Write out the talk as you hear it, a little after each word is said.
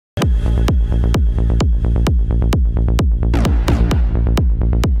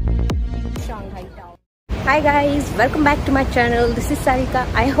Hi guys, welcome back to my channel. This is Sarika.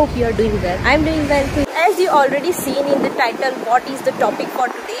 I hope you are doing well. I am doing well too. As you already seen in the title, what is the topic for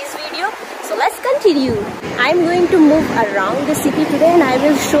today's video? So let's continue. I am going to move around the city today and I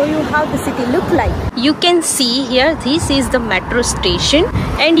will show you how the city look like. You can see here, this is the metro station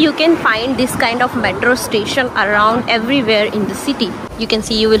and you can find this kind of metro station around everywhere in the city. You can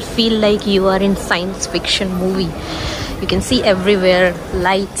see, you will feel like you are in science fiction movie. You can see everywhere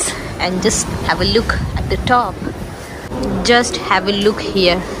lights and just have a look at the top. Just have a look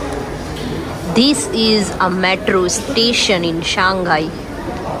here. This is a metro station in Shanghai.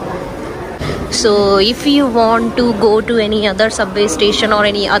 So if you want to go to any other subway station or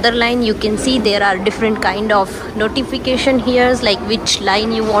any other line, you can see there are different kind of notification here, like which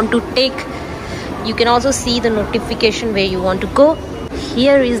line you want to take. You can also see the notification where you want to go.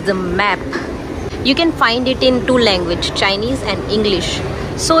 Here is the map. You can find it in two languages, Chinese and English.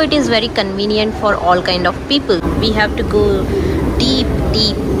 So it is very convenient for all kind of people. We have to go deep.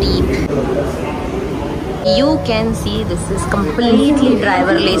 You can see this is completely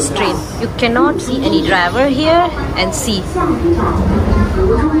driverless train. You cannot see any driver here and see.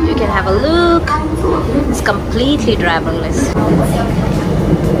 You can have a look. It's completely driverless.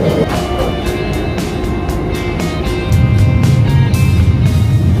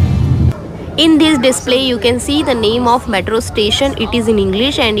 In this display you can see the name of metro station. It is in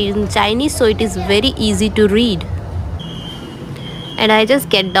English and in Chinese, so it is very easy to read. And I just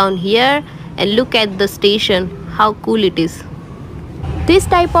get down here and look at the station, how cool it is. This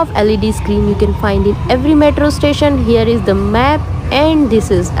type of LED screen you can find in every metro station. Here is the map and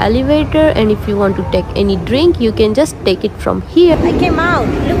this is elevator, and if you want to take any drink you can just take it from here. I came out,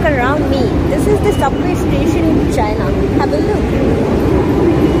 look around me. This is the subway station in China. Have a look.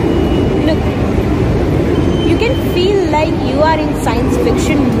 Look, you can feel like you are in science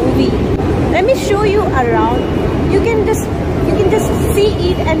fiction movie. Let me show you around. You can just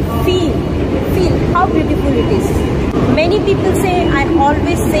see it and feel how beautiful it is. Many people say, I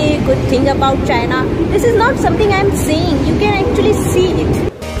always say a good thing about China. This is not something I'm saying. You can actually see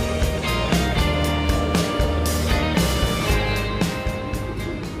it.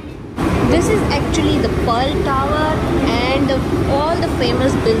 This is actually the Pearl Tower and all the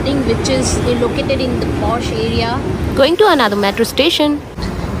famous building which is located in the posh area. Going to another metro station.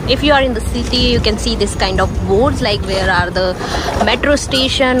 If you are in the city, you can see this kind of boards like where are the metro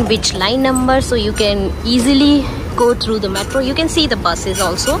station, which line number, so you can easily go through the metro. You can see the buses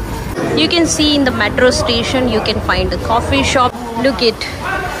also. You can see in the metro station you can find the coffee shop. Look it.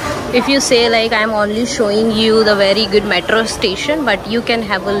 If you say like I'm only showing you the very good metro station, but you can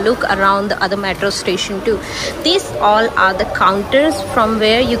have a look around the other metro station too. These all are the counters from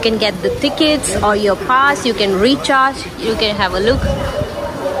where you can get the tickets or your pass. You can recharge. You can have a look.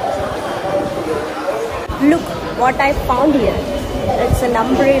 Look what I found here. It's an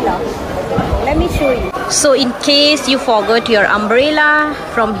umbrella. Let me show you. So in case you forgot your umbrella,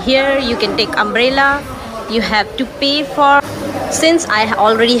 from here you can take umbrella. You have to pay for. Since I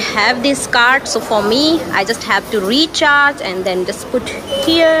already have this card, so for me I just have to recharge and then just put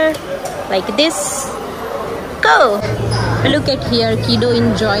here like this. Go! Look at here, kiddo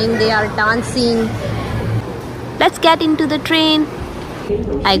enjoying, they are dancing. Let's get into the train.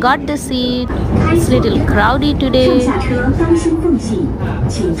 I got the seat. It's a little crowded today.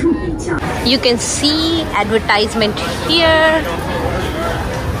 You can see advertisement here.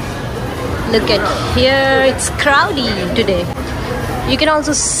 Look at here, it's crowded today. You can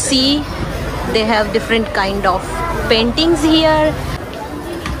also see they have different kind of paintings here.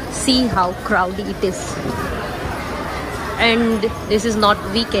 See how crowded it is. And this is not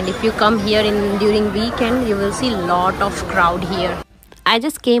weekend. If you come here during weekend, you will see lot of crowd here. I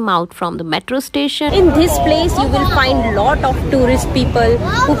just came out from the metro station. In this place you will find lot of tourist people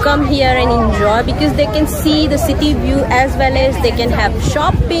who come here and enjoy because they can see the city view as well as they can have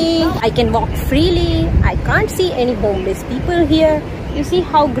shopping. I can walk freely. I can't see any homeless people here. You see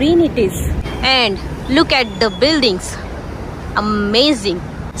how green it is. And look at the buildings. Amazing.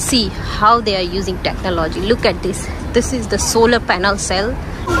 See how they are using technology. Look at this. This is the solar panel cell.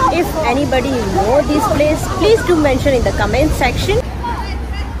 If anybody know this place, please do mention in the comment section.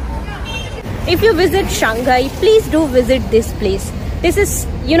 If you visit Shanghai, please do visit this place. This is,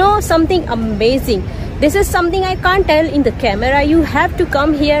 something amazing. This is something I can't tell in the camera. You have to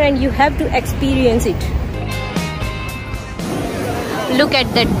come here and you have to experience it. Look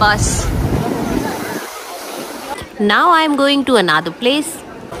at that bus. Now I am going to another place.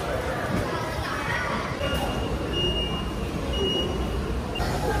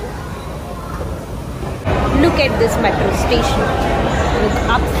 Look at this metro station. Look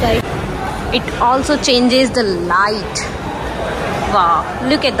upside. It also changes the light. Wow,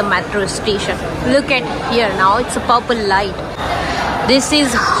 look at the metro station. Look at here now, it's a purple light. This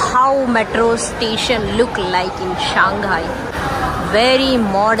is how metro station look like in Shanghai. Very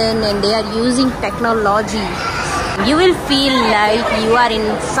modern, and they are using technology. You will feel like you are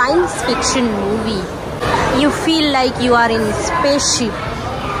in science fiction movie. You feel like you are in spaceship.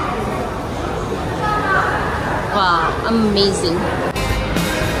 Wow, amazing.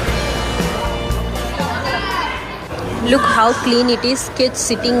 Look how clean it is, kids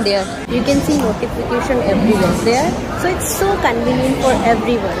sitting there. You can see notification everywhere there. So it's so convenient for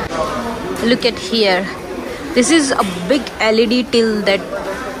everyone. Look at here. This is a big LED till that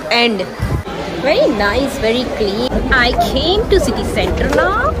end. Very nice, very clean. I came to city center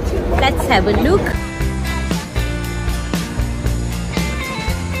now. Let's have a look.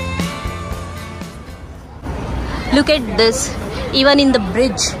 Look at this. Even in the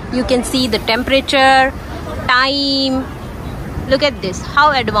bridge, you can see the temperature, time. Look at this,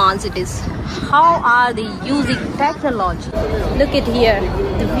 how advanced it is. How are they using technology? Look at here,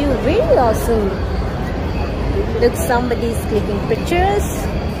 the view very awesome. Look, somebody is clicking pictures.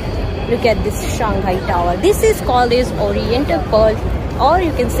 Look at this Shanghai tower. This is called as Oriental Pearl, or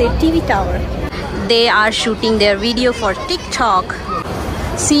you can say TV tower. They are shooting their video for TikTok.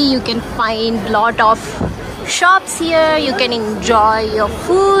 See, you can find lot of shops here. You can enjoy your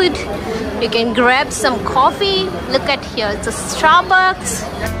food. You can grab some coffee. Look at here, it's a Starbucks.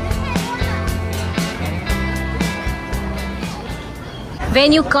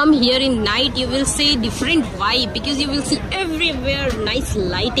 When you come here in night, you will see different vibe, because you will see everywhere nice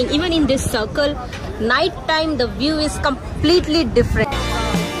lighting. Even in this circle, night time the view is completely different.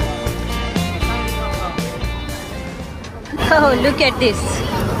 Oh, look at this.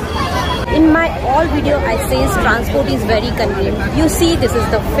 In my all video I say transport is very convenient. You see, this is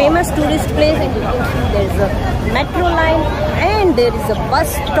the famous tourist place, and you can see there is a metro line and there is a bus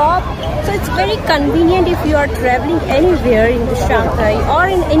stop. So it's very convenient if you are traveling anywhere in the Shanghai or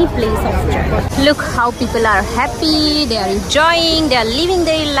in any place of China. Look how people are happy, they are enjoying, they are living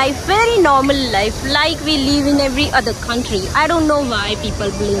their life, very normal life like we live in every other country. I don't know why people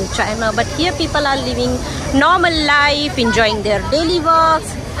blame China, but here people are living normal life, enjoying their daily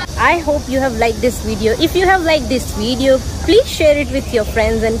works. I hope you have liked this video. If you have liked this video, please share it with your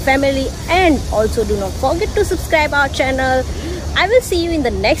friends and family, and also do not forget to subscribe our channel. I will see you in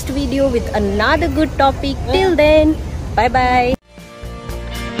the next video with another good topic. Till then, bye bye.